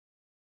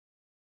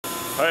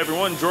Hi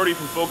everyone, Jordy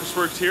from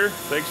FocusWorks here.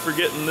 Thanks for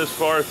getting this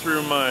far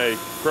through my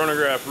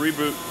chronograph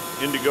reboot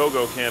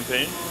Indiegogo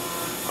campaign.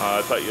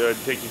 I thought I'd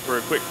take you for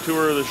a quick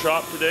tour of the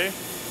shop today,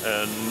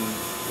 and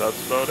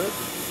that's about it.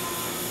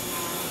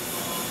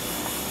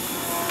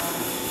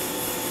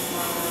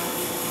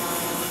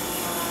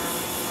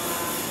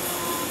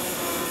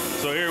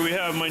 So here we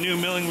have my new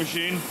milling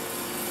machine,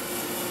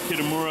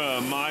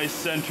 Kitamura My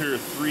Center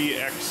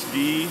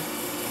 3XD.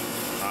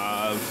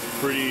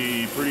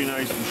 Pretty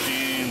nice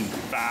machine,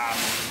 fast.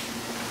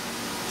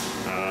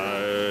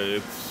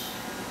 It's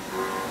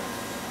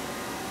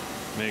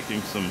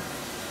making some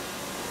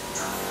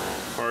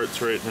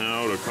parts right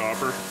now out of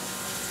copper.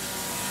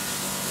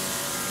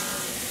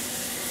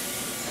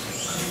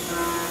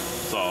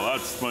 So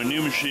that's my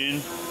new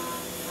machine.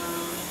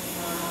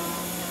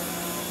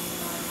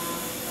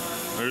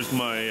 There's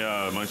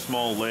my my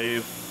small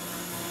lathe.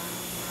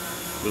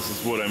 This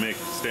is what I make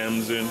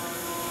stems in.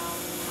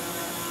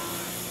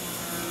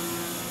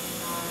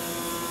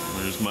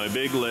 There's my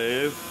big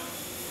lathe.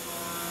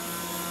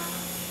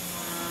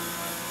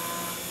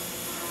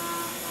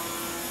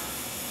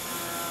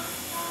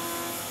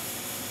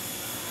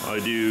 I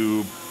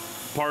do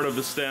part of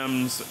the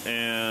stems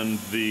and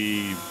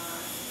the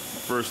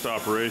first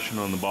operation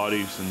on the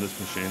bodies in this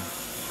machine.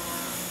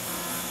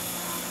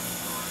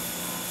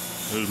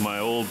 There's my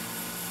old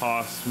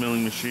Haas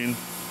milling machine.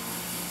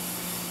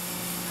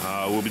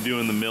 We'll be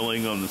doing the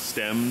milling on the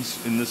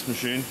stems in this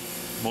machine,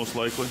 most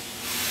likely.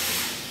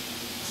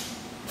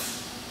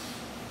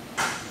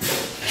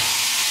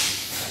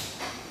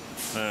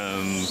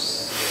 And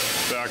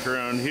back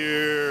around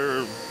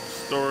here,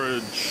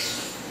 storage,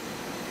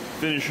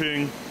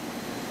 finishing,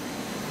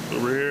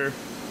 over here.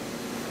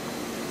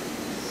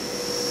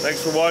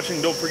 Thanks for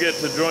watching. Don't forget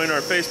to join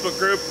our Facebook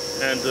group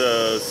and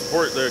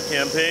support the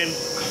campaign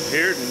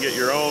here and get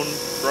your own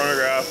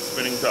chronograph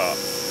spinning top.